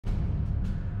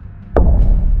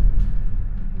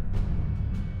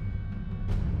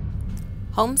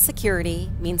Home security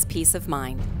means peace of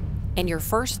mind, and your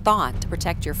first thought to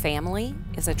protect your family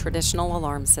is a traditional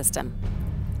alarm system.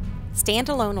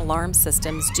 Standalone alarm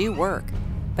systems do work,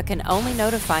 but can only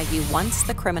notify you once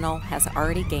the criminal has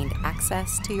already gained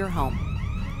access to your home.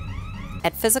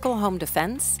 At Physical Home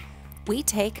Defense, we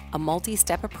take a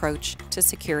multi-step approach to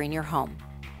securing your home.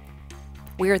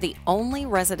 We are the only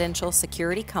residential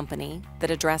security company that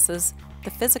addresses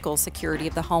the physical security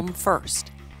of the home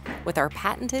first, with our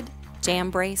patented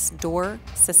Jamb Brace door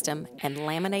system and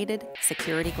laminated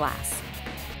security glass.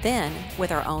 Then,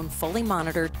 with our own fully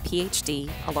monitored PhD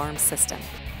alarm system.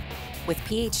 With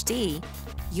PhD,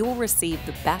 you will receive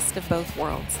the best of both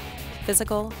worlds,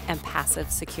 physical and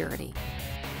passive security.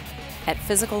 At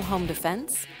Physical Home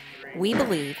Defense, we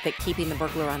believe that keeping the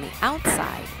burglar on the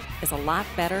outside is a lot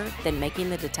better than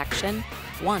making the detection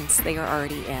once they are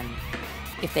already in.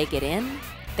 If they get in,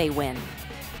 they win.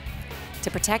 To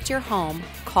protect your home,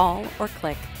 call or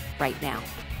click right now.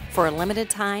 For a limited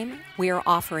time, we are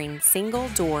offering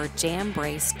single-door Jamb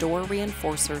Brace door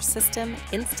reinforcer system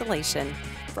installation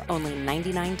for only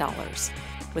 $99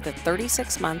 with a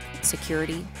 36-month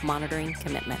security monitoring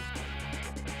commitment.